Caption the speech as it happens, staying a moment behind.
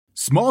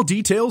Small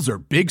details are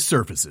big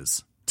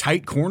surfaces.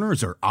 Tight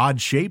corners are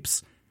odd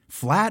shapes.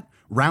 Flat,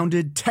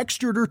 rounded,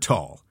 textured, or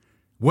tall.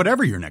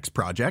 Whatever your next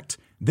project,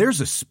 there's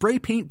a spray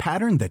paint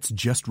pattern that's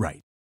just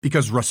right.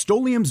 Because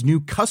Rust-Oleum's new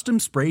Custom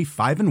Spray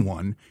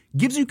 5-in-1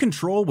 gives you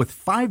control with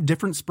 5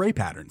 different spray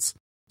patterns.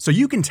 So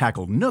you can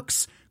tackle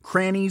nooks,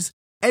 crannies,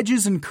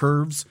 edges, and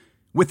curves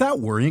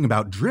without worrying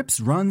about drips,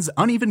 runs,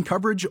 uneven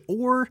coverage,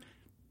 or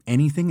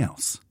anything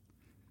else.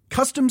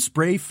 Custom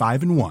Spray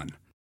 5-in-1.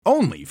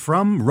 Only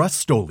from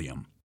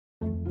Rust-Oleum.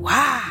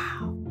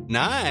 Wow.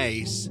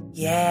 Nice.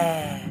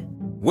 Yeah.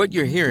 What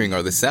you're hearing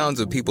are the sounds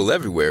of people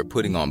everywhere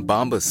putting on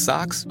Bombas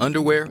socks,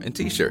 underwear, and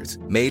T-shirts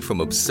made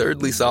from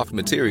absurdly soft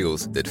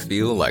materials that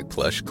feel like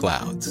plush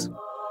clouds.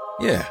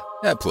 Yeah,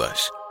 that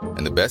plush.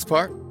 And the best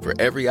part? For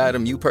every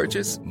item you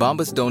purchase,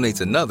 Bombas donates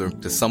another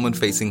to someone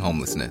facing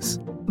homelessness.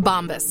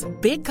 Bombas.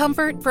 Big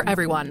comfort for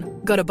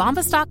everyone. Go to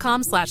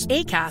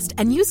bombas.com/ACAST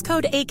and use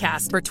code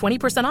ACAST for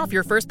 20% off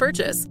your first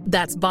purchase.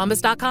 That's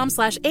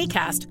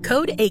bombas.com/ACAST.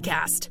 Code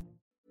ACAST.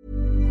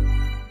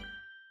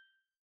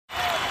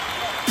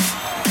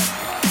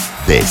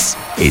 This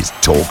is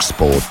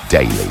TalkSport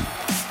Daily.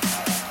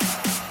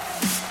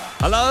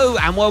 Hello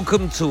and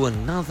welcome to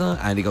another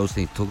Andy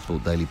Goldstein's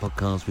TalkSport Daily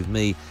podcast with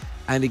me,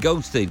 Andy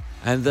Goldstein.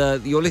 And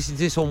you're listening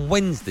to this on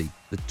Wednesday,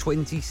 the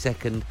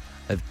 22nd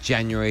of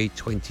January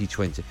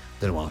 2020.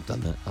 Don't know why I've done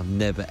that. I've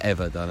never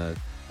ever done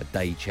a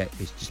day check.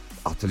 It's just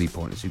utterly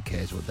pointless. Who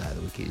cares what day of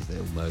the week it is? They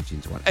all merge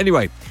into one.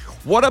 Anyway,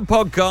 what a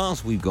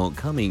podcast we've got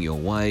coming your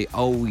way.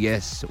 Oh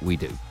yes, we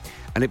do.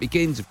 And it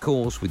begins, of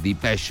course, with the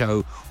best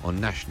show on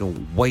national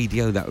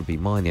radio. That would be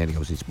mine, the Andy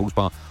Goldstein Sports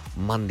Bar,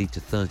 Monday to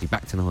Thursday.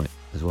 Back tonight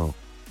as well,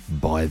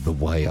 by the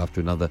way,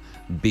 after another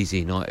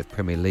busy night of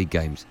Premier League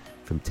games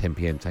from 10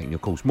 p.m. taking your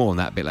calls. More on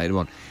that a bit later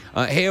on.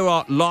 Here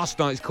are last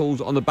night's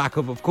calls on the back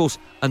of course,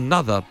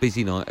 another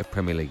busy night of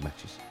Premier League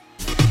matches.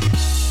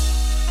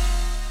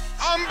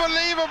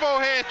 Unbelievable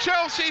here.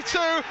 Chelsea 2,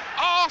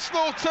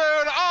 Arsenal 2,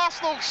 and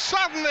Arsenal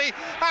suddenly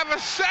have a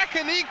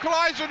second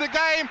equaliser of the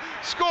game,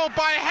 scored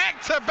by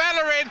Hector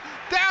Bellerin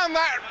down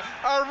that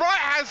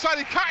right-hand side.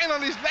 He cut in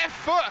on his left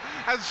foot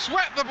and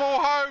swept the ball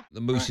home.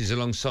 The Moose is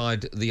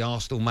alongside the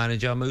Arsenal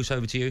manager. Moose,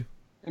 over to you.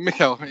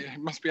 Mikel, you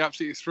must be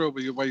absolutely thrilled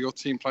with the way your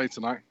team played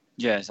tonight.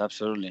 Yes,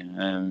 absolutely.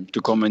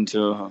 To come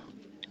into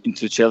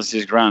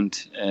Chelsea's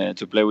ground,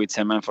 to play with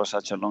 10 men for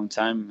such a long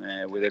time,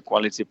 with the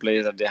quality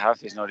players that they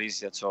have, is not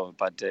easy at all.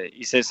 But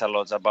it says a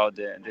lot about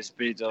the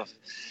spirit of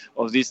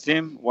this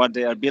team, what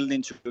they are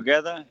building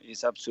together.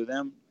 It's up to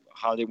them,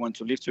 how they want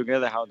to live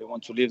together, how they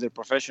want to live their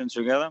profession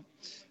together.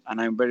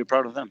 And I'm very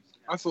proud of them.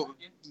 I thought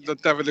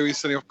that David Luiz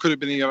sending off could have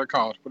been a yellow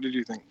card. What did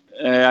you think?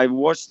 I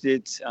watched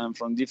it, and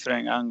from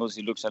different angles,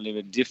 it looks a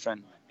little bit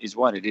different. Is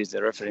what it is.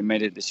 The referee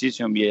made a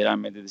decision. VAR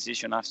made the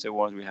decision.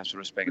 Afterwards, we have to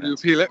respect that. Will you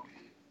appeal it?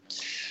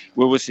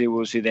 We will see.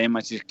 We'll see. The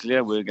image is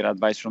clear. We'll get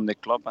advice from the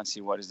club and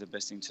see what is the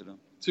best thing to do.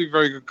 2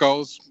 very good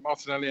goals,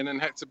 Martinelli and then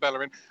Hector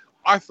Bellerin.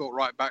 I thought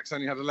right backs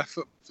only had a left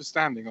foot for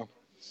standing on.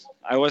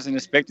 I wasn't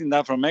expecting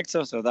that from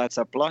Hector, so that's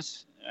a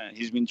plus.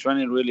 He's been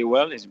training really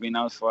well. He's been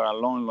out for a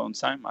long, long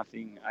time. I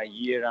think a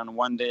year and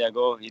 1 day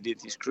ago, he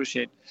did his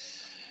cruciate.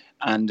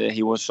 And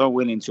he was so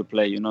willing to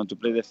play. To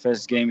play the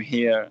first game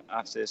here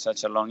after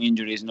such a long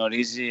injury is not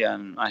easy,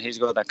 and he's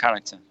got that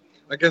character.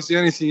 I guess the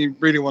only thing you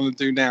really want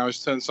to do now is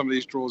turn some of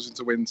these draws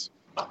into wins.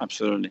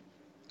 Absolutely.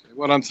 Okay,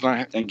 well done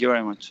tonight. Thank you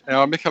very much.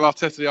 Mikel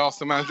Arteta, the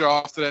Arsenal manager,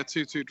 after their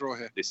 2-2 draw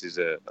here. This is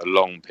a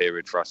long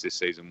period for us this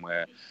season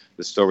where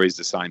the story is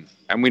the same.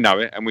 And we know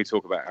it, and we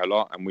talk about it a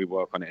lot, and we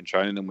work on it in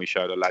training, and we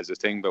show the lads the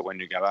thing. But when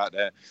you go out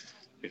there,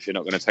 if you're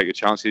not going to take your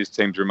chances,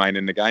 teams remain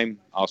in the game.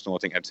 Arsenal, I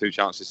think, had 2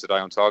 chances today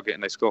on target,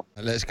 and they score.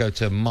 Let's go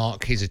to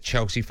Mark. He's a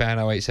Chelsea fan.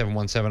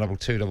 08717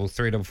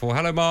 223344.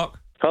 Hello, Mark.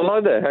 Hello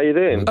there. How you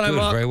doing? Hello,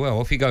 Mark. Very well.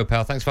 Off you go,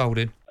 pal. Thanks for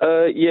holding.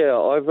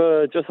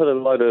 I've just had a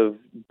load of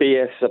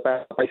BS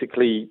about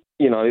basically,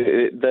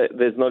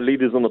 there's no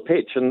leaders on the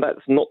pitch, and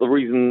that's not the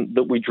reason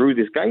that we drew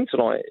this game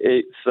tonight.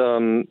 It's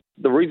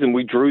the reason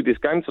we drew this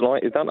game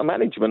tonight is down to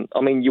management.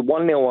 I mean, you're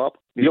 1-0 up.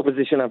 The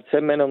opposition have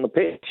 10 men on the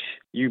pitch.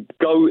 You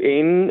go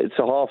in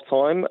to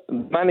half-time.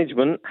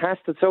 Management has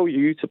to tell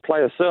you to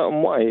play a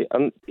certain way,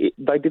 and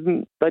they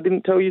didn't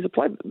tell you to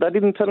play. They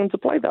didn't tell them to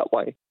play that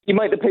way. You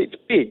make the pitch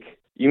big.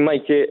 You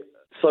make it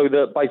so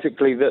that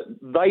basically that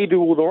they do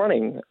all the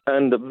running,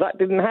 and that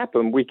didn't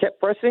happen. We kept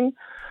pressing.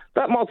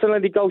 That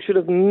Martinelli goal should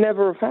have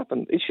never have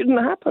happened. It shouldn't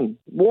have happened.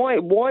 Why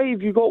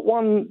have you got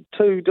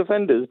 1-2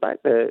 defenders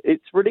back there?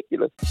 It's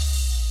ridiculous.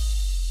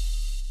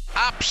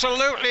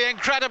 Absolutely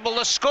incredible.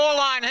 The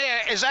scoreline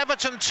here is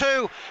Everton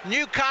 2,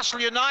 Newcastle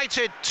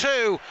United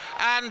 2,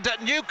 and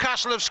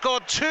Newcastle have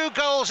scored 2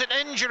 goals in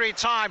injury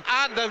time,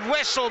 and the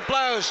whistle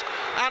blows,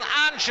 and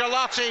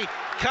Ancelotti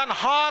can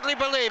hardly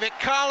believe it.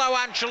 Carlo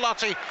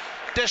Ancelotti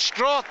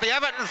distraught, the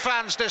Everton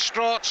fans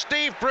distraught.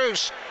 Steve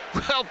Bruce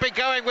will be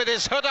going with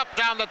his hood up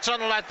down the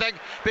tunnel, I think,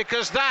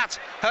 because that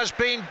has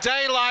been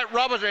daylight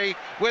robbery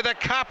with a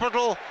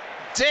capital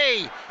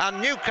D,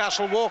 and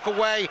Newcastle walk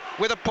away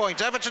with a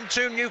point. Everton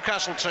 2,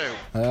 Newcastle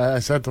 2. I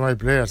said to my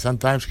players,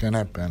 sometimes can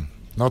happen.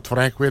 not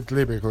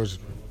frequently, because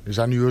it's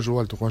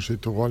unusual to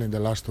concede 2 goals in the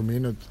last 2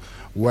 minutes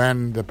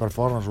when the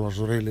performance was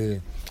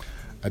really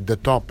at the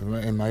top,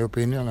 in my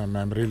opinion, and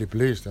I'm really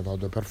pleased about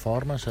the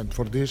performance. And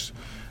for this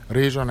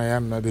reason, I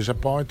am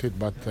disappointed,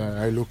 but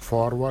I look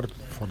forward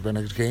for the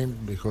next game,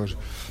 because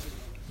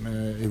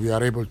if we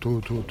are able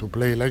to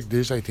play like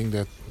this, I think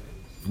that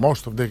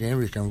most of the game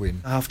we can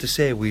win. I have to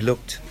say, we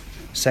looked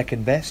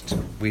second best.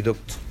 We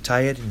looked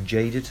tired and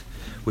jaded,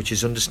 which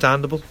is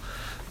understandable,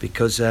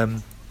 because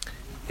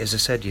as I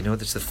said,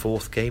 that's the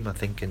 4th game, I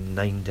think, in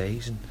 9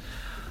 days,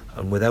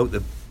 and without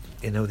the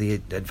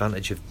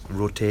advantage of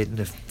rotating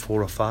to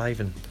 4 or 5,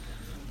 and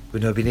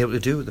we've not been able to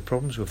do with the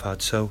problems we've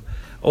had. So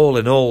all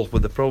in all,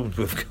 with the problems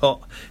we've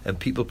got and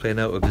people playing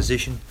out of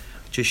position,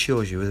 it just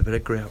shows you with a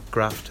bit of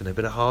graft and a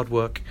bit of hard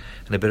work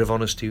and a bit of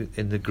honesty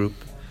in the group,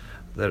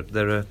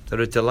 they're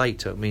a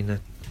delight. I mean,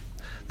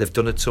 they've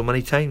done it so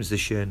many times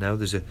this year now.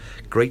 There's a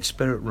great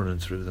spirit running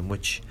through them,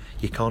 which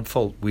you can't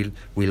fault. We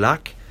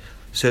lack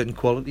certain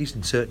qualities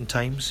in certain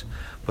times,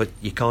 but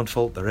you can't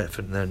fault their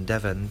effort and their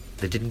endeavour, and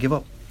they didn't give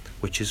up,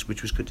 which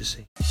was good to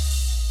see.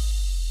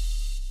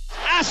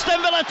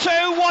 Aston Villa 2,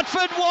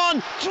 Watford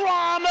 1.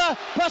 Drama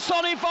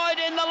personified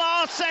in the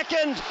last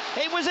second.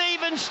 It was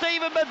even,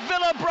 Stephen, but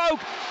Villa broke.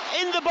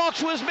 In the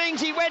box was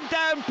Mings. He went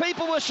down.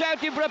 People were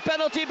shouting for a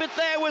penalty, but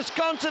there was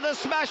Konsa to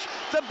smash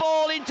the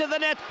ball into the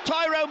net.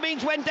 Tyrone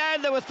Mings went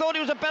down. They thought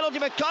it was a penalty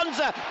for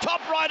Konsa.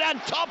 Top right hand,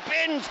 top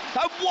pins.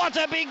 And what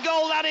a big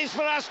goal that is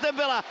for Aston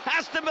Villa.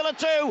 Aston Villa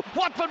 2,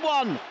 Watford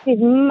 1.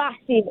 It's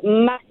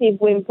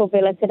massive win for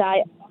Villa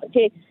today.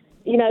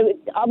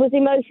 I was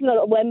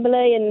emotional at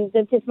Wembley, and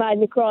they've just made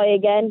me cry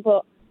again.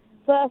 But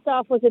first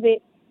half was a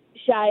bit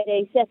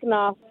shady. Second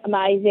half,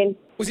 amazing.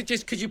 Was it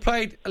just because you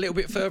played a little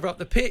bit further up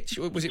the pitch,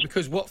 or was it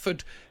because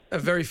Watford are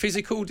very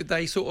physical? Did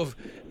they sort of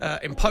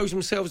impose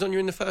themselves on you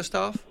in the first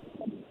half?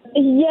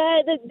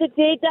 Yeah, they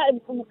did.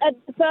 At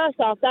the first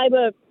half, they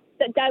were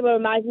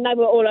amazing. They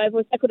were all over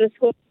us. They could have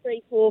scored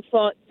 3, 4,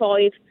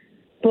 5.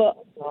 But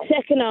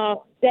second half,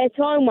 their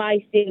time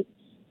wasting.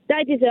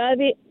 They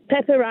deserve it.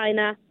 Pepe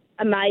Reina,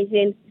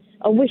 amazing.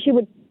 I wish he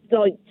would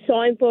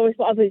sign for us,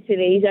 but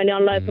obviously he's only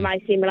on loan from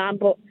AC Milan.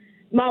 But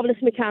marvellous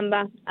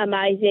Nakamba,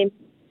 amazing.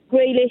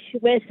 Grealish,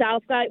 where's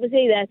Southgate? Was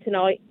he there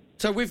tonight?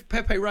 So with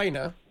Pepe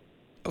Reina,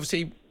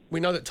 obviously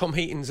we know that Tom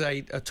Heaton's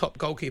a top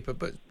goalkeeper,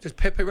 but does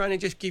Pepe Reina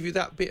just give you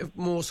that bit of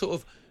more sort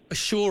of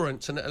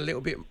assurance and a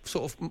little bit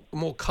sort of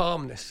more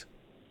calmness?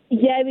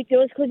 Yeah, he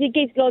does, because he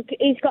gives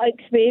he's got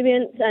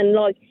experience,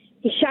 and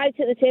he shouts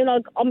at the team.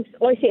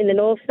 I sit in the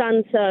north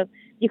stand, so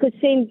you could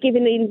see him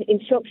giving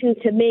instructions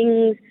to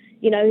Mings.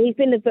 He's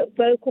been the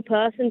vocal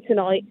person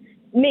tonight.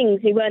 Mings,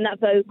 he weren't that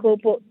vocal,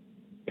 but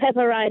Pepe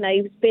Reina,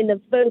 he's been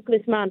the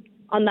vocalist man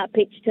on that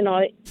pitch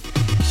tonight.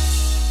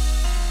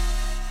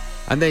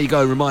 And there you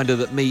go, a reminder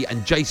that me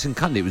and Jason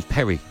Cundy, it was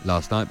Perry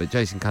last night, but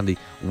Jason Cundy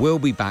will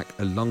be back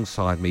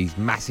alongside me. His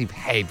massive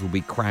head will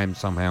be crammed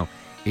somehow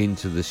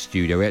into the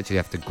studio. We actually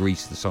have to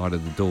grease the side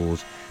of the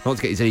doors, not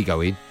to get his ego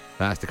in,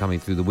 that has to come in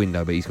through the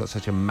window, but he's got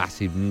such a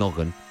massive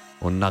noggin,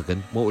 or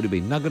nuggin, what would it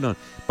be? Nuggin on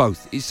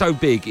both. It's so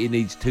big it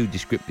needs 2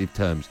 descriptive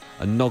terms,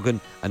 a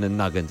noggin and a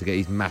nuggin, to get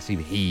his massive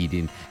head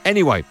in.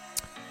 Anyway,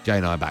 Jay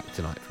and I are back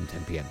tonight from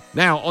 10 p.m.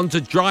 Now on to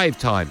drive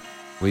time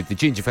with the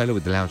ginger fella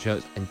with the loud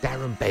shirts and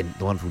Darren Bent.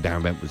 The wonderful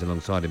Darren Bent was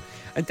alongside him,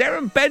 and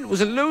Darren Bent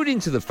was alluding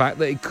to the fact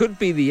that it could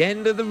be the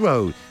end of the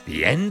road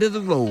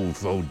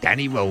for old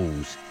Danny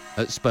Rose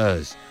at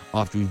Spurs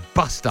after he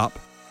bust up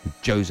with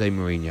Jose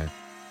Mourinho.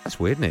 That's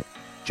weird, isn't it?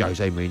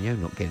 Jose Mourinho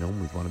not getting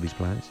on with one of his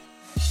players.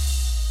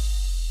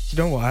 You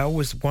know what? I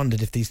always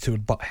wondered if these two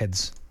would butt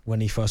heads when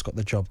he first got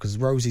the job, because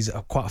Rosie's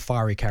quite a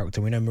fiery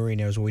character. We know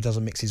Mourinho as well. He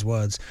doesn't mix his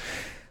words.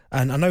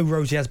 And I know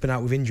Rosie has been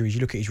out with injuries.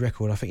 You look at his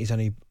record, I think he's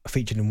only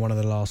featured in one of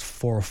the last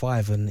 4 or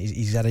 5, and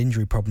he's had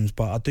injury problems.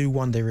 But I do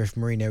wonder if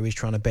Mourinho is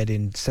trying to bed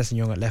in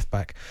Sessegnon at left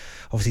back.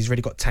 Obviously, he's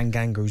already got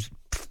Tanganga, who's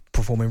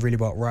performing really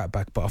well at right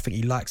back, but I think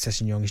he likes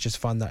Sessegnon. He's just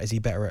found that is he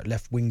better at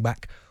left wing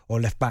back or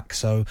left back.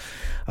 So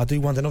I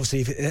do wonder, and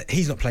obviously if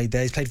he's not played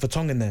there, he's played for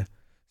Tongan there.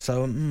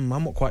 So I'm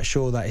not quite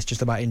sure that it's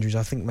just about injuries.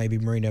 I think maybe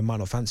Mourinho might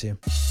not fancy him.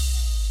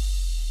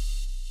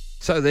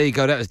 So there you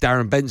go, that was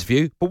Darren Bent's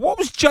view. But what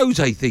was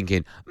Jose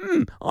thinking?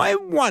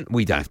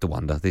 We don't have to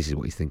wonder. This is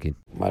what he's thinking.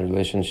 My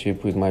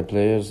relationship with my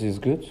players is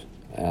good,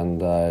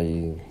 and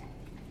I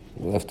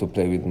love to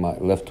play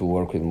love to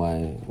work with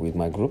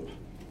my group.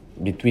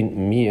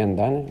 Between me and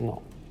Danny,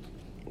 no.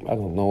 I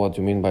don't know what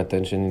you mean by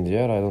tension in the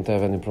air. I don't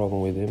have any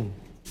problem with him.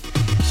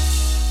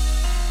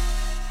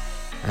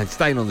 And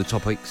staying on the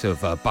topics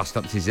of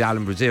bust-ups is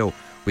Alan Brazil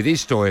with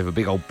his story of a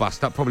big old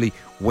bust-up. Probably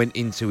went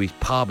into his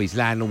pub, his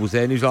landlord was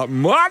there, and he was like,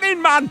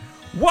 "Morning, man!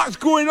 What's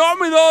going on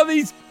with all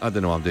these..." I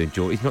don't know what I'm doing,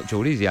 Geordie. He's not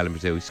Geordie, is he, Alan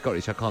Brazil? He's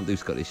Scottish. I can't do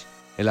Scottish.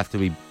 He'll have to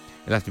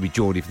be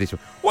Geordie for this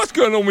one. "What's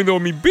going on with all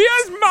me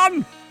beers,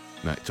 man?"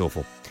 No, it's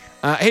awful.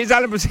 Here's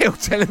Alan Brazil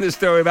telling the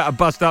story about a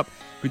bust-up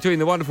between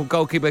the wonderful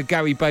goalkeeper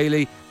Gary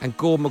Bailey and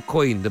Gordon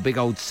McQueen, the big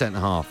old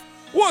centre-half.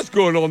 "What's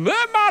going on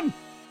there, man?"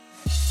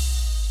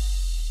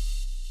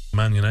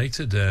 Man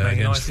United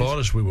against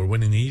Forest. We were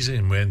winning easy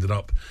and we ended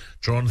up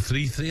drawing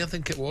 3-3, I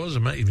think it was. I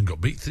might even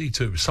got beat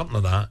 3-2. It was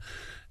something like that.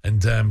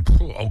 And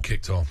all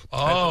kicked off.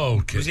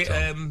 Was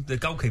it the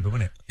goalkeeper,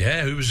 wasn't it?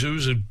 Yeah, who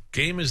was a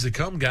game as they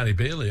come, Gary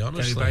Bailey,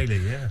 honestly. Gary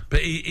Bailey, yeah.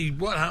 But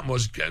what happened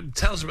was,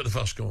 tell us about the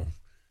first goal.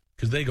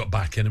 Because they got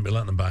back in it, we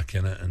let them back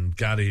in it, and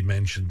Gary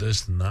mentioned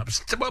this and that.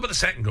 But what about the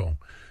second goal?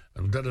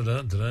 And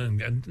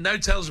and now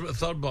tell us about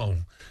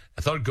the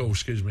third goal,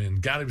 excuse me.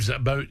 And Gary was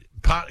about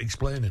part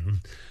explaining,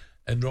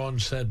 and Ron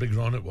said, Big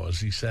Ron it was,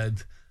 he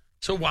said,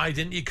 so why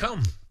didn't you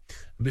come?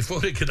 And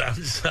before he could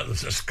answer, there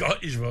was a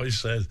Scottish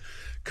voice said,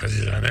 because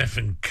he's an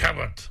effing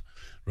coward,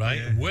 right?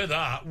 Yeah. And with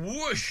that,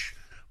 whoosh,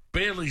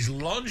 Bailey's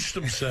launched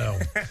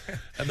himself.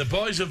 And the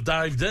boys have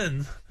dived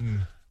in.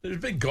 There's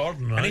Big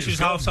Gordon, right? And this was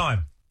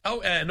half-time?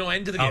 Oh, no,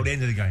 end of the game. Oh, the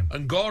end of the game.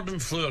 And Gordon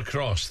flew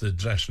across the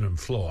dressing room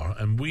floor,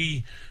 and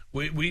we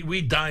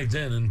dived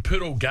in, and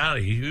poor old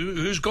Gary,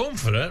 who's going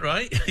for it,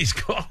 right? He's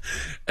got...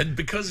 And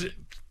because...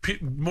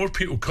 more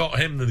people caught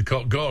him than they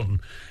caught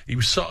Gordon. He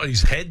was sort of,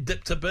 his head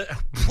dipped a bit.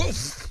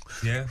 Woof!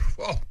 Yeah.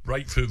 Oh,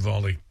 right foot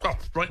volley. Oh,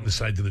 right in the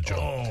side of the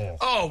jaw.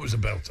 Oh, it was a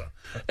belter.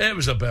 It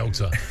was a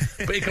belter.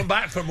 But he come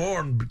back for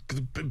more, and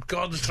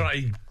Gordon's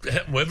trying to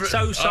hit him with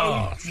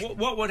it.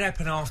 What would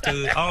happen after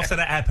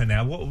that happened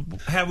now?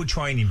 How would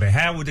training be?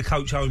 How would the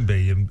coach home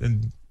be?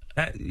 And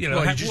you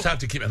just have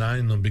to keep an eye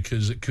on them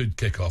because it could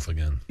kick off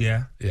again.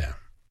 Yeah? Yeah.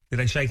 Did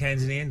they shake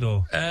hands in the end,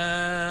 or?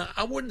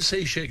 I wouldn't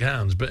say shake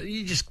hands, but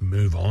you just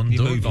move on.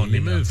 You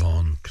move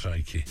on,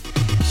 crikey.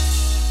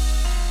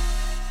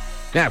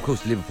 Now, of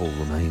course, Liverpool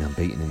remain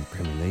unbeaten in the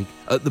Premier League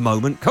at the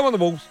moment. Come on, the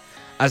Wolves,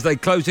 as they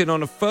close in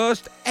on a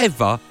first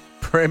ever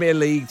Premier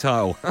League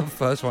title.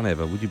 First one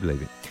ever, would you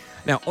believe it?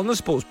 Now, on the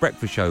Sports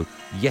Breakfast Show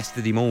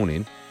yesterday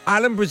morning,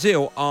 Alan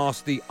Brazil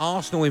asked the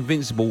Arsenal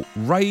invincible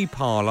Ray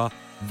Parlour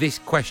this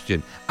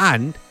question,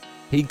 and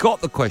he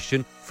got the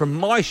question from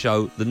my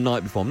show the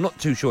night before. I'm not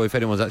too sure if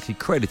anyone's actually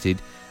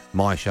credited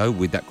my show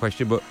with that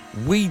question, but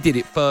we did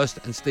it first,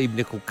 and Steve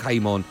Nicol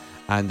came on,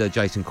 and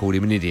Jason called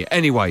him an idiot.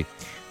 Anyway,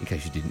 in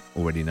case you didn't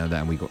already know that,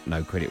 and we got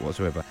no credit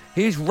whatsoever,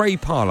 here's Ray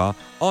Parlour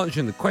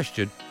answering the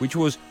question, which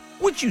was,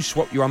 would you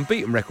swap your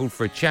unbeaten record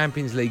for a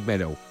Champions League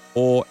medal?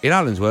 Or, in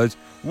Alan's words,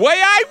 why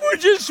I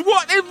would you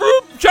swap it for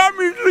a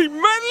Champions League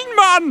medal,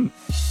 man?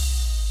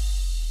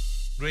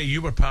 Ray,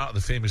 you were part of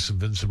the famous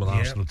invincible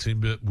Arsenal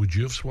team, but would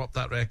you have swapped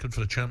that record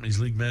for a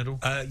Champions League medal?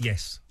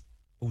 Yes,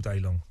 all day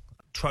long.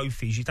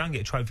 Trophies, you don't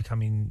get a trophy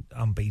coming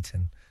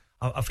unbeaten.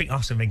 I think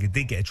Arsene Wenger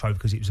did get a trophy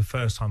because it was the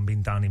first time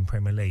being done in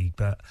Premier League,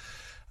 but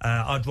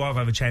I'd rather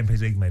have a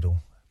Champions League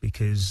medal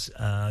because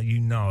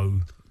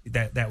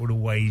that would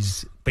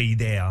always be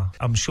there.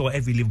 I'm sure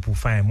every Liverpool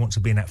fan wants to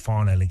be in that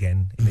final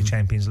again in the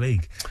Champions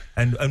League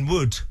and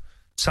would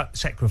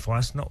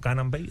sacrifice not going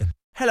unbeaten.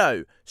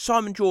 Hello,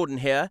 Simon Jordan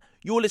here.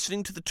 You're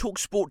listening to the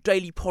TalkSport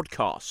Daily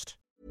podcast.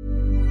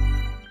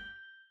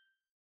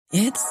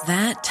 It's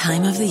that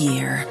time of the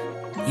year.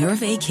 Your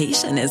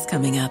vacation is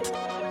coming up.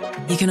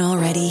 You can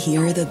already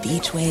hear the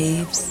beach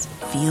waves,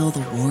 feel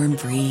the warm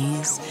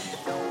breeze,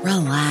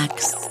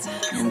 relax,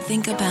 and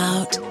think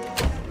about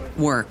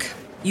work.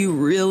 You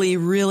really,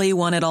 really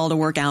want it all to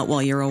work out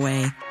while you're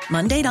away.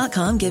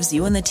 Monday.com gives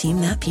you and the team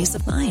that peace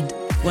of mind.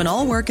 When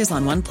all work is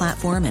on one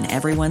platform and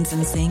everyone's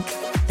in sync,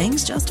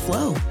 things just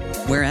flow.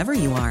 Wherever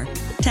you are,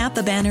 tap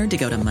the banner to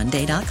go to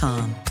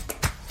Monday.com.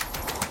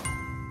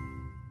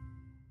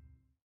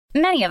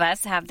 Many of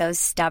us have those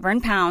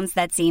stubborn pounds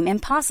that seem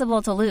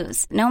impossible to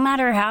lose, no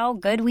matter how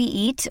good we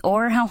eat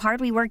or how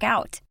hard we work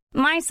out.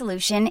 My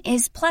solution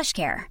is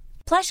PlushCare.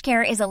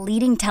 PlushCare is a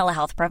leading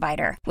telehealth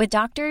provider with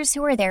doctors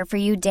who are there for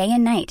you day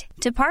and night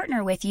to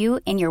partner with you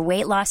in your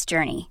weight loss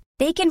journey.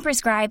 They can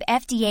prescribe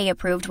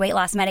FDA-approved weight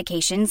loss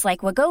medications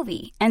like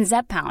Wegovy and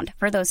Zepbound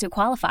for those who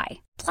qualify.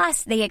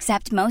 Plus, they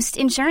accept most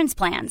insurance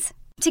plans.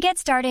 To get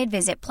started,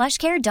 visit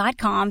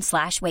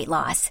plushcare.com/weight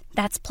loss.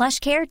 That's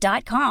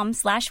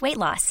plushcare.com/weight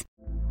loss.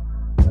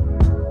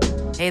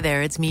 Hey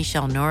there, it's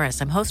Michelle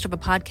Norris. I'm host of a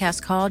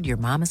podcast called Your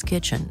Mama's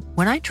Kitchen.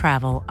 When I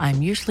travel,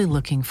 I'm usually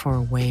looking for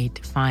a way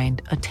to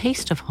find a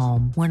taste of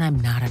home when I'm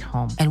not at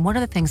home. And one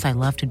of the things I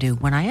love to do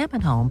when I am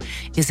at home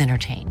is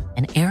entertain.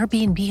 And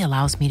Airbnb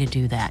allows me to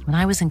do that. When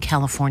I was in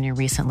California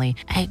recently,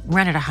 I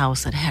rented a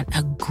house that had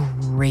a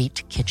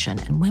great kitchen.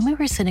 And when we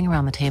were sitting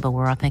around the table, we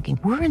were all thinking,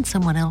 we're in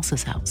someone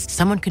else's house.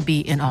 Someone could be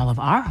in all of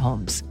our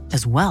homes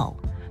as well.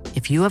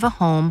 If you have a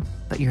home,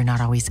 but you're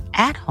not always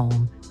at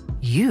home,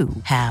 you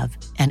have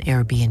an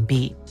Airbnb.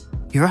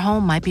 Your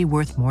home might be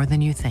worth more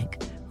than you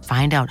think.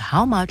 Find out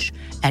how much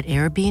at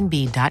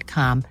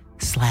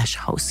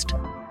airbnb.com/host.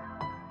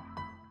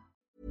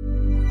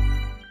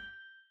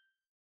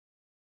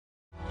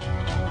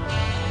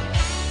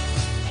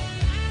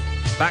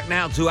 Back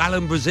now to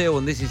Alan Brazil,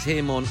 and this is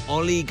him on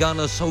Ole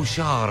Gunnar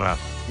Solskjaer.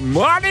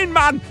 Morning,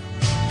 man!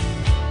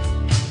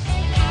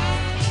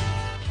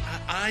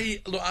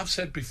 I've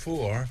said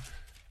before,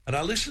 and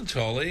I listen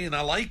to Ollie, and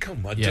I like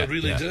him. I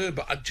really do.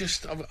 But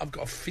I've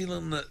got a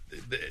feeling that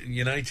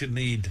United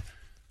need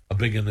a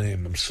bigger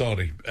name. I'm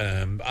sorry.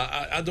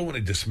 I don't want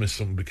to dismiss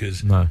him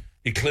because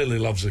He clearly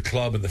loves the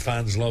club and the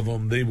fans love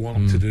him. They want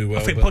him to do well.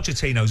 I think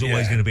Pochettino's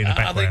always going to be in the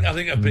background. I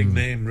think a big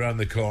name round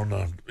the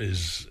corner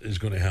is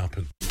going to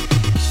happen.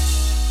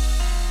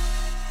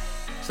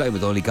 Staying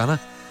with Ole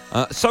Gunnar.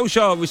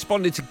 Solskjaer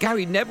responded to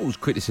Gary Neville's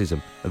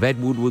criticism of Ed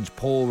Woodward's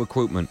poor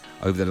recruitment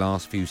over the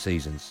last few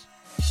seasons.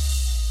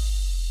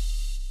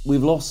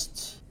 We've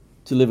lost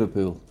to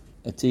Liverpool,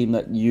 a team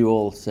that you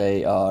all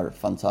say are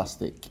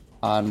fantastic,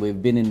 and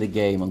we've been in the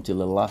game until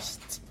the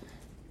last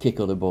kick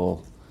of the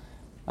ball.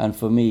 And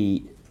for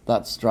me,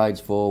 that strides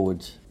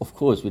forward. Of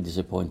course, we're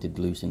disappointed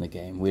losing the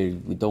game. We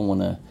don't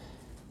want to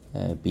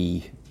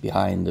be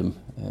behind them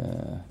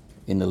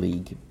in the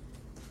league.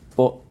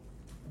 But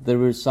there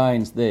were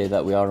signs there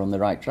that we are on the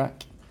right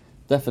track,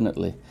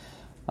 definitely.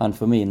 And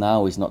for me,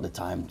 now is not the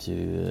time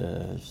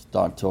to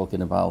start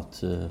talking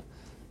about the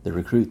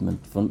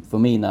recruitment. For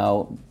me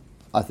now,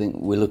 I think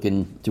we're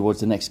looking towards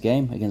the next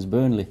game against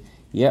Burnley.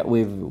 Yeah,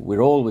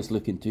 we're always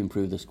looking to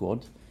improve the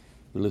squad.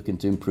 We're looking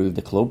to improve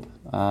the club.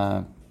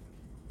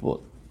 But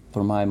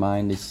for my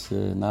mind,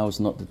 now is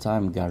not the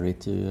time, Gary,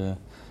 to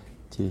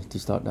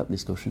start that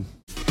discussion.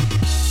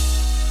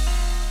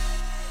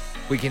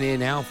 We can hear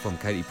now from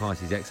Katie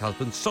Price's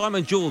ex-husband,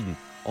 Simon Jordan,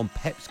 on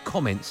Pep's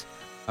comments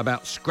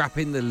about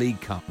scrapping the League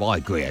Cup. Well, I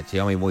agree,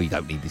 actually. I mean, we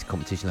don't need this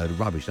competition load of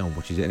rubbish. No one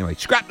watches it anyway.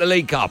 Scrap the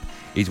League Cup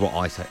is what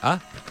I say.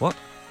 What?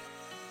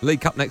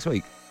 League Cup next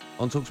week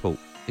on TalkSport.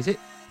 Is it?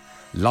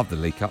 Love the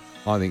League Cup.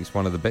 I think it's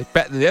one of the best.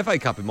 Better than the FA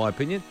Cup, in my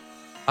opinion.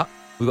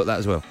 We've got that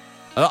as well.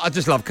 I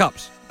just love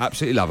cups.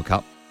 Absolutely love a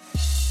cup.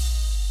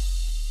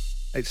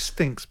 It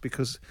stinks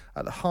because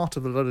at the heart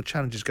of a lot of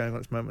challenges going on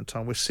at this moment in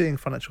time, we're seeing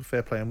financial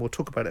fair play, and we'll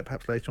talk about it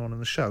perhaps later on in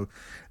the show.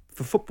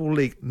 The Football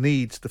League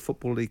needs the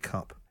Football League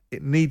Cup.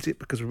 It needs it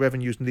because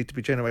revenues need to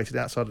be generated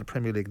outside of the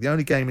Premier League. The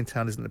only game in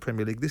town isn't the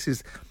Premier League. This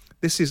is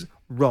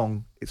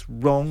wrong. It's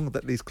wrong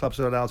that these clubs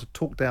are allowed to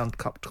talk down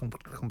cup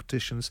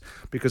competitions,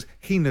 because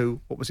he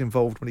knew what was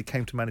involved when he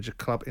came to manage a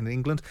club in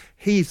England.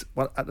 He's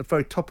at the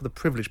very top of the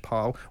privilege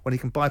pile when he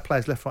can buy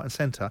players left, right and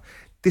centre.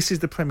 This is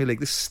the Premier League.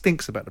 This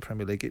stinks about the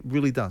Premier League. It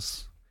really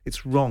does.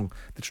 It's wrong.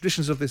 The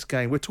traditions of this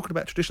game, we're talking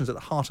about traditions at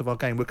the heart of our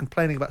game. We're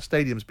complaining about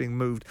stadiums being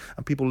moved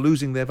and people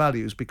losing their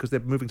values because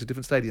they're moving to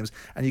different stadiums.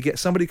 And you get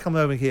somebody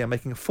coming over here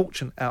making a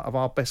fortune out of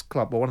our best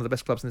club, or one of the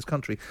best clubs in this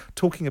country,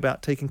 talking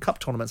about taking cup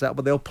tournaments out,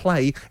 but they'll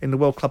play in the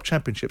World Club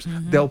Championships.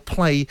 Mm-hmm. They'll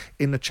play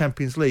in the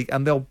Champions League,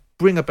 and they'll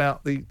bring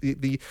about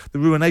the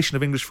ruination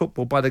of English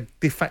football by the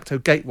de facto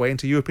gateway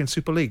into European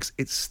Super Leagues.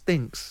 It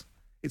stinks.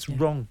 It's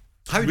wrong.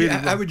 How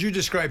would you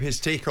describe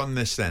his take on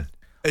this then?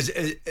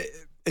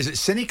 Is it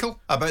cynical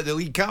about the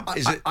League Cup?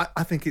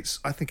 I think it's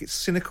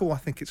cynical. I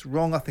think it's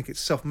wrong. I think it's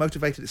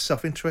self-motivated. It's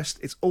self-interest.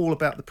 It's all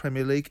about the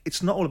Premier League.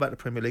 It's not all about the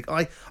Premier League.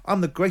 I'm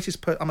I'm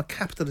a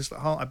capitalist at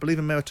heart. I believe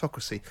in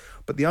meritocracy.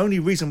 But the only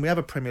reason we have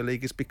a Premier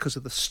League is because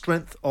of the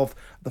strength of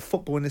the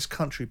football in this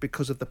country,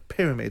 because of the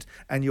pyramid.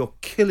 And you're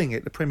killing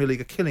it. The Premier League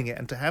are killing it.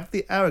 And to have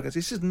the arrogance,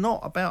 this is not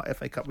about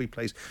FA Cup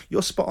replays.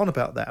 You're spot on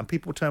about that. And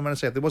people turn around and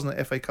say, if there wasn't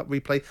an FA Cup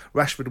replay,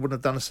 Rashford wouldn't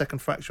have done a second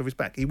fracture of his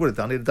back. He would have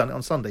done. He'd have done it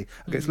on Sunday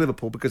against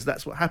Liverpool, because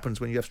that's what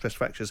happens when you have stress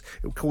fractures.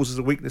 It causes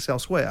a weakness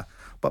elsewhere.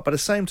 But by the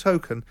same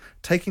token,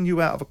 taking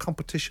you out of a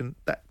competition,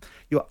 that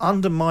you're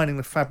undermining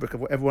the fabric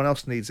of what everyone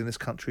else needs in this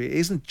country. It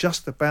isn't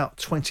just about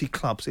 20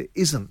 clubs. It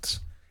isn't.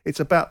 It's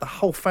about the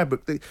whole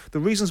fabric. The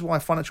reasons why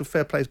financial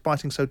fair play is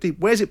biting so deep.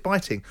 Where's it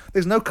biting?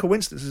 There's no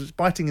coincidence it's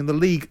biting in the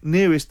league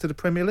nearest to the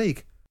Premier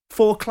League.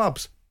 4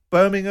 clubs: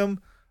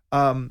 Birmingham,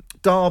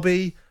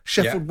 Derby,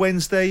 Sheffield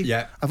Wednesday,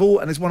 and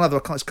there's one other, I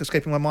can't, it's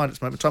escaping my mind at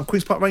this moment in time.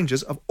 Queen's Park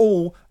Rangers have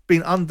all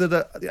been under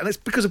and it's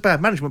because of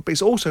bad management, but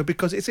it's also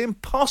because it's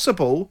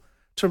impossible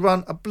to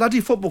run a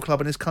bloody football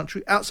club in this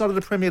country outside of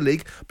the Premier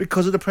League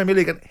because of the Premier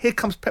League. And here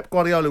comes Pep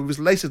Guardiola with his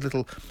latest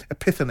little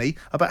epiphany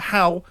about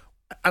how,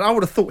 and I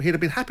would have thought he'd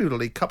have been happy with the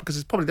League Cup because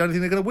it's probably the only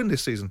thing they're going to win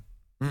this season.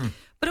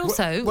 But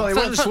also... Well, he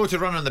wasn't slow to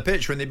run on the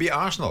pitch when they beat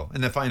Arsenal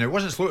in the final. He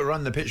wasn't slow to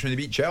run the pitch when they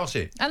beat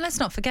Chelsea. And let's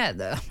not forget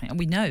that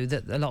we know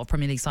that a lot of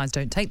Premier League sides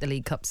don't take the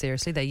League Cup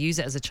seriously. They use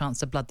it as a chance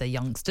to blood their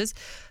youngsters.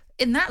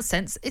 In that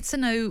sense, it's a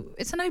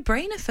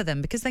no-brainer for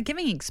them because they're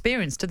giving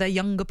experience to their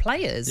younger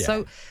players.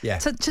 So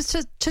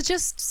to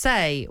just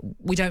say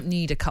we don't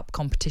need a cup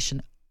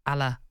competition a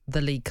la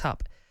the League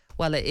Cup,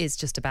 well, it is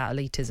just about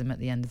elitism at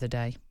the end of the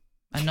day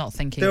and not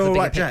thinking of the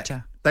bigger picture.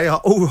 Jack. They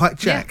are all right,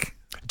 Jack.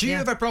 Yeah. Do you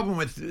have a problem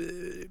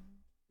with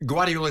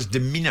Guardiola's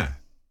demeanour?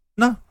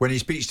 No. When he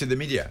speaks to the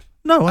media?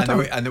 No, I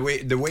don't. And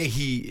the way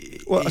he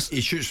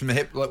shoots from the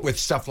hip with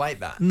stuff like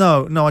that?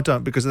 No, I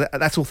don't, because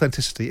that's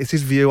authenticity. It's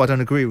his view. I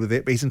don't agree with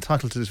it, but he's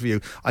entitled to his view.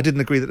 I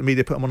didn't agree that the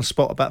media put him on a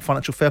spot about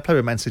financial fair play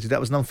with Man City.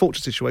 That was an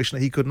unfortunate situation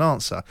that he couldn't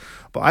answer.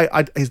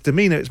 But his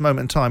demeanour at this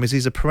moment in time is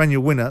he's a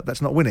perennial winner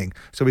that's not winning.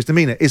 So his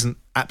demeanour isn't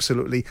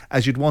absolutely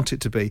as you'd want it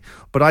to be.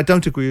 But I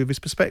don't agree with his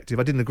perspective.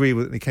 I didn't agree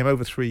with it when he came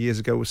over 3 years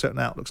ago with certain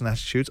outlooks and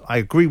attitudes. I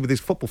agree with his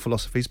football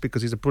philosophies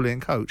because he's a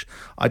brilliant coach.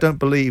 I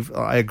don't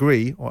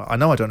agree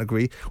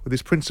with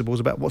his principles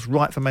about what's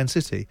right for Man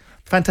City.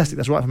 Fantastic,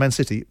 that's right for Man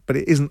City, but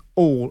it isn't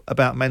all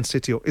about Man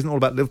City, or isn't all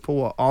about Liverpool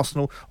or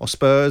Arsenal or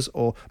Spurs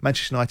or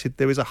Manchester United.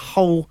 There is a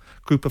whole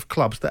group of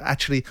clubs that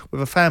actually,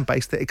 with a fan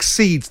base that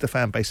exceeds the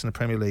fan base in the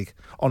Premier League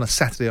on a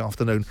Saturday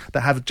afternoon,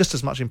 that have just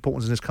as much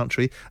importance in this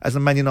country as the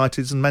Man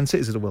Uniteds and Man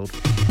Cities of the world.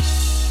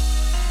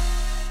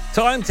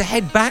 Time to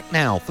head back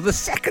now for the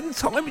second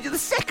time in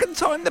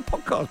the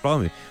podcast.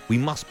 Blimey, we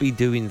must be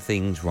doing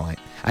things right.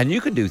 And you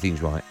can do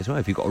things right as well.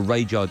 If you've got a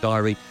radar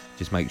diary,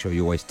 just make sure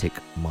you always tick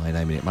my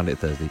name in it, Monday to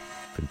Thursday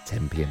from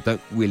 10 p.m.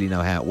 Don't really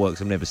know how it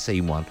works. I've never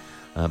seen one.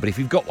 But if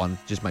you've got one,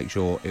 just make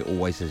sure it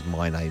always says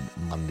my name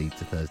Monday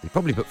to Thursday.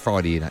 Probably put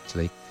Friday in,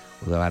 actually,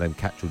 although Adam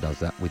Cattrall does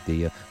that with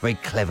the very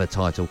clever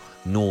title,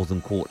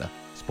 Northern Quarter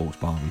Sports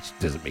Bar, which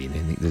doesn't mean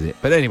anything, does it?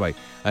 But anyway,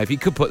 if you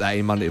could put that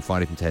in Monday to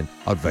Friday from 10,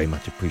 I'd very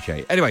much appreciate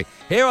it. Anyway,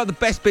 here are the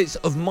best bits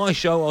of my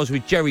show. I was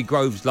with Jerry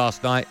Groves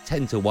last night,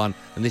 10 to 1,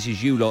 and this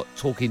is you lot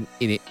talking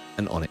in it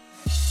and on it.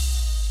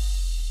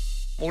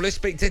 Well, let's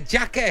speak to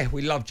Jackie.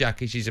 We love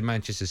Jackie. She's a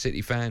Manchester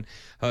City fan.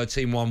 Her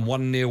team won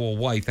 1-0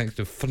 away thanks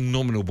to a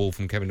phenomenal ball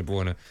from Kevin De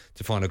Bruyne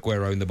to find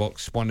Aguero in the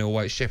box. 1-0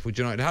 away at Sheffield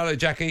United. Hello,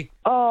 Jackie.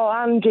 Oh,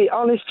 Andy,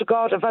 honest to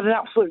God, I've had an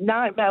absolute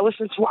nightmare.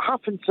 Listen to what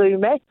happened to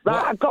me.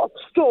 Right, I got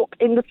stuck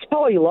in the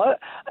toilet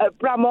at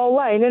Bramhall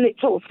Lane and it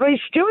took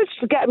 3 stewards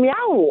to get me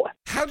out.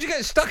 How'd you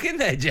get stuck in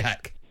there,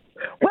 Jack?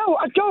 Well,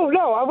 I don't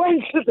know. I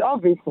went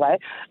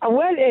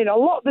in, I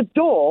locked the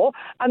door,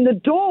 and the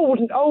door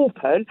wouldn't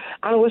open, and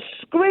I was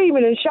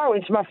screaming and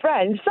shouting to my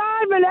friend,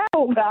 Simon,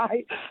 help,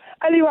 right?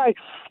 Anyway,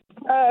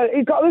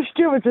 he got the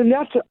stewards and they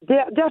had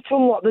to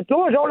unlock the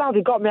door. I don't know how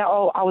they got me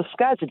out. I was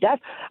scared to death.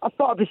 I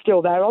thought I'd be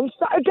still there on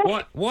Saturday.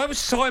 Why was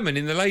Simon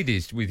in the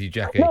ladies with you,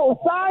 Jackie?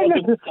 No,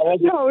 Simon.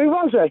 No, he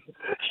wasn't.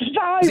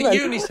 Simon. Is it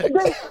unisex?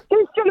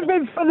 This should have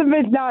been for the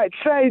midnight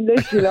train,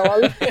 this, you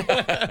know.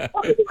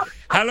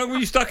 How long were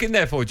you stuck in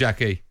there for,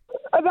 Jackie?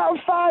 About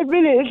 5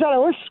 minutes, and I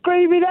was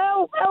screaming,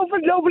 help,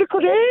 and nobody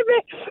could hear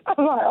me.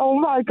 I'm like, oh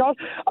my God,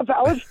 I bet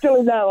I was still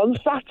in there on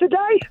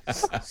Saturday.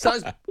 So,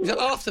 was it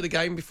after the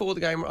game, before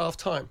the game, or half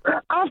time?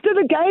 After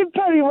the game,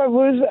 Perry, when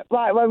we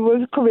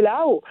was coming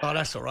out. Oh,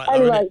 that's all right.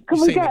 Anyway, You've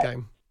seen the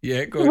game.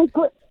 Yeah, go on.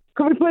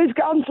 Can we please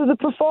get on to the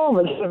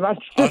performance of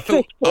Manchester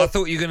City? I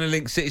thought you were going to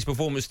link City's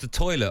performance to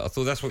toilet. I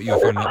thought that's what you were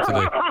phoning up to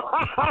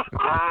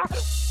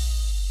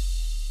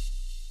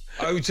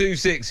do.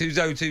 026, who's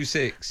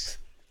 026?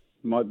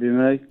 Might be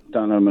me.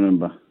 Don't know my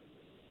number.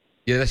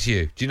 Yeah, that's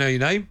you. Do you know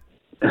your name?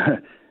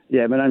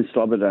 Yeah, my name's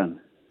Slobodan.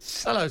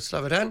 Hello,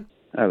 Slobodan.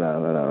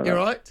 Hello. You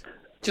all right?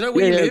 Do you know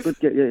where you live?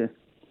 Good, yeah. Do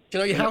you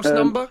know your house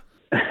number?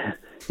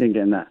 Ain't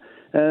getting that.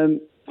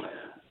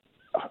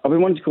 I've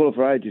been wanting to call up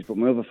for ages, but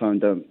my other phone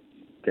don't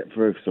get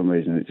through for some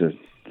reason. It's a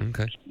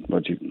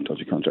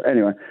dodgy contract.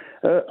 Anyway,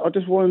 I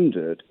just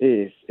wondered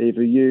if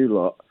either you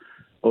lot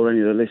or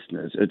any of the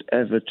listeners had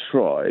ever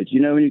tried,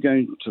 you know when you're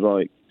going to,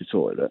 like, the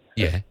toilet?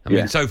 Yeah. I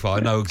mean, so far, I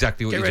know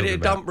exactly what you're talking about.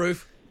 Get ready to dump,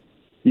 Roof.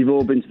 You've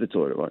all been to the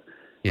toilet, right?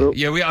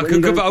 Yeah, Well, I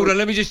could go, but hold on,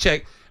 let me just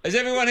check. Has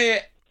everyone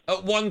here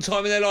at one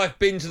time in their life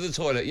been to the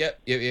toilet?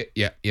 Yep,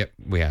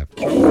 we have.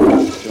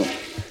 Sure.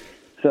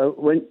 So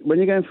when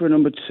you're going for a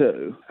number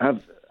 2,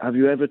 have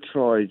you ever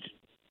tried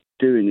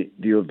doing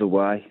it the other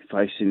way,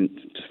 facing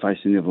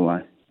the other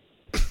way?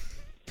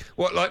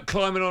 What, like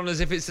climbing on as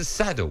if it's a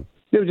saddle?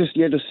 You're just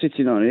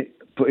sitting on it,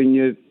 putting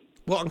your...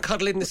 What, and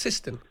cuddling the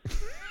cistern?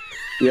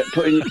 Yeah,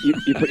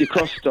 you put your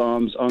crossed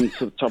arms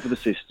onto the top of the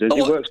cistern. Oh,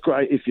 it works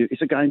great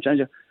it's a game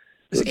changer.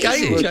 It's a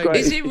game changer?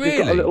 Is it really?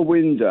 You've got a little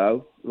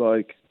window,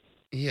 like,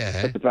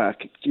 yeah, at the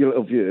back, your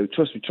little view.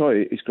 Trust me, try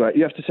it. It's great.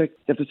 You have to take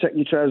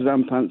your trousers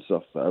and pants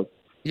off, though.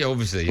 Yeah,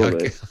 obviously.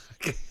 The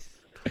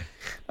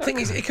thing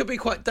is, it could be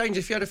quite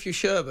dangerous if you had a few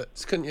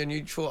sherbets, couldn't you? And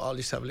you thought, I'll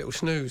just have a little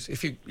snooze.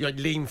 If you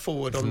lean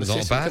forward on the It's not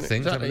system. a bad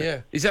thing. Exactly,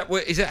 yeah.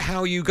 Is that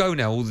how you go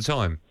now all the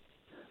time?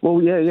 Well,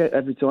 yeah,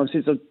 every time.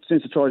 Since I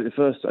tried it the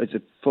first time, it's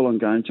a full-on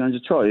game changer.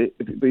 Try it,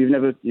 but you've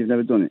never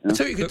done it. No?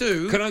 So you could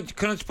do... Can I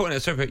just point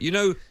out something? You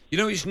know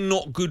it's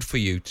not good for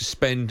you to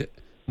spend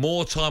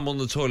more time on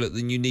the toilet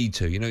than you need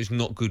to. You know it's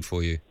not good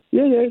for you.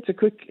 Yeah, it's a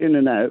quick in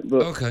and out,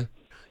 but... Okay.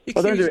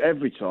 I don't do it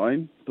every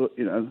time, but,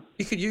 you know...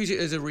 You could use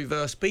it as a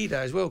reverse bidet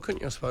as well,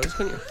 couldn't you, I suppose,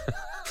 couldn't you?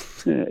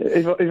 Yeah,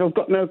 if I've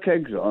got no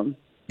kegs on...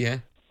 Yeah.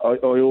 I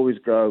always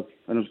go,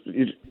 and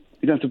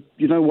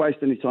you don't waste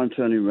any time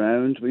turning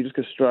around, but you just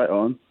go straight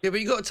on. Yeah,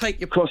 but you got to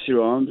take your... Cross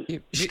your arms.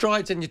 Your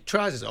strides and your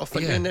trousers off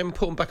and then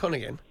put them back on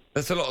again.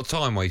 That's a lot of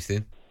time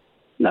wasting.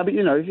 No, but,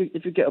 you know,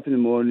 if you get up in the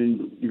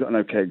morning, you've got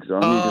no kegs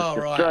on, you just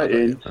go straight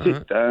in,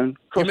 sit down,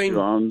 cross your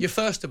arms. Your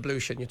first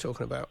ablution you're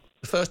talking about?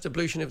 The first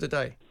ablution of the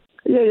day?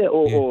 Yeah,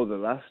 or the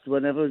last,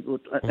 whenever,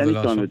 any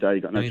time of the day,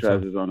 you've got no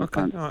trousers on or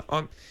pants. All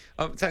right.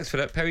 Thanks for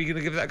that. Perry, you going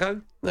to give that a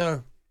go?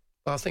 No.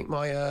 I think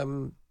my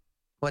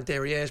my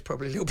derriere is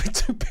probably a little bit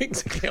too big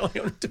to get on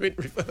and do it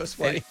reverse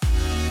way.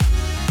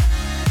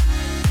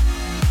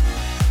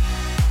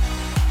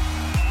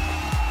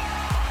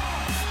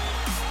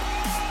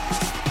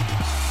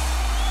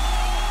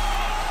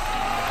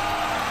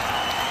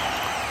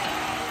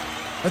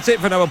 That's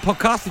it for another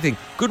podcasting thing.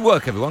 Good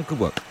work, everyone. Good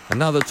work.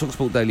 Another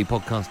TalkSport Daily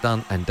podcast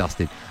done and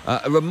dusted.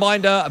 A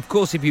reminder, of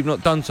course, if you've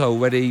not done so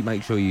already,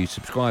 make sure you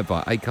subscribe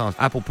via Acast,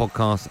 Apple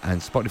Podcasts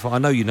and Spotify. I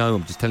know you know.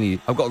 I'm just telling you.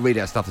 I've got to read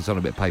out stuff that's on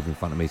a bit of paper in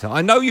front of me. So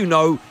I know you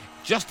know,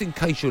 just in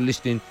case you're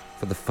listening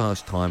for the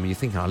first time and you're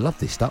thinking, I love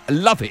this stuff. I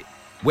love it.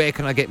 Where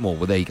can I get more?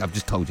 Well, there you go. I've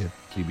just told you.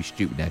 So you'd be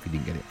stupid now if you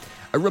didn't get it.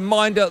 A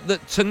reminder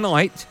that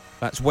tonight,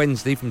 that's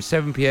Wednesday from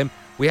 7 p.m,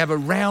 we have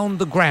Around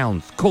the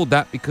Grounds. Called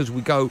that because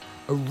we go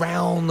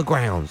around the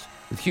grounds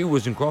with Hugh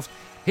Wozencroft.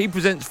 He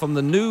presents from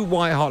the new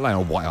White Hart Lane,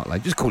 or White Hart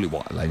Lane, just call it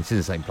White Hart Lane, it's in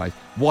the same place,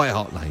 White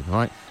Hart Lane, all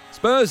right?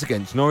 Spurs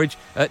against Norwich.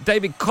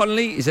 David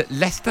Connolly is at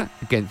Leicester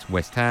against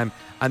West Ham.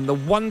 And the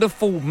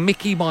wonderful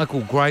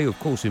Michael Gray, of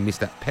course, who missed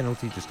that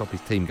penalty to stop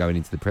his team going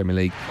into the Premier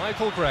League.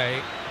 Michael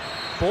Gray,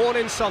 born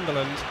in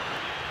Sunderland.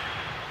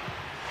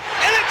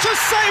 Elliott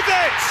just saved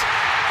it!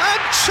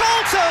 And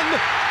Charlton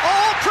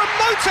are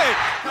promoted!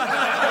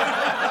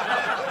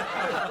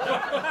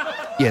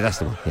 Yeah, that's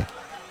the one, yeah.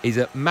 Is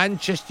at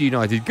Manchester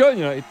United, go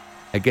United,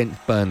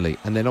 against Burnley.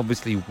 And then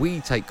obviously we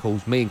take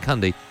calls, me and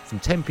Cundy, from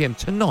 10 p.m.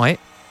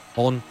 tonight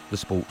on the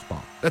Sports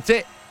Bar. That's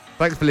it.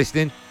 Thanks for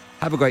listening.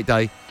 Have a great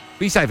day.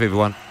 Be safe,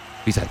 everyone.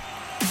 Be safe.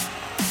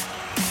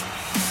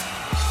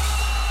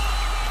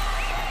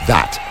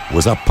 That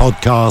was a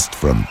podcast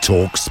from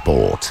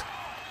TalkSport.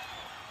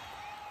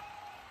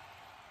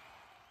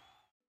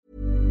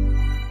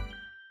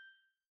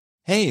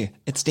 Hey,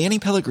 it's Danny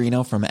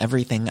Pellegrino from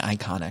Everything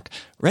Iconic.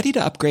 Ready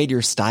to upgrade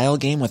your style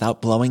game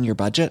without blowing your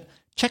budget?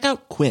 Check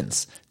out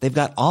Quince. They've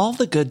got all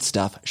the good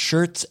stuff,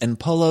 shirts and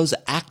polos,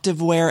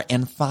 activewear,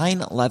 and fine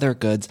leather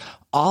goods,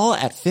 all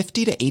at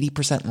 50 to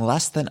 80%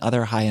 less than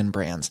other high-end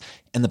brands.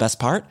 And the best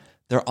part?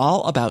 They're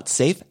all about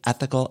safe,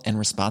 ethical, and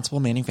responsible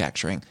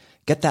manufacturing.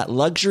 Get that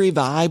luxury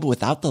vibe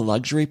without the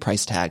luxury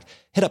price tag.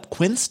 Hit up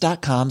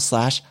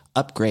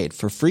quince.com/upgrade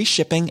for free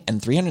shipping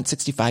and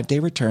 365-day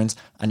returns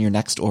on your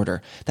next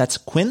order. That's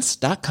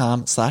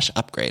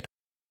quince.com/upgrade.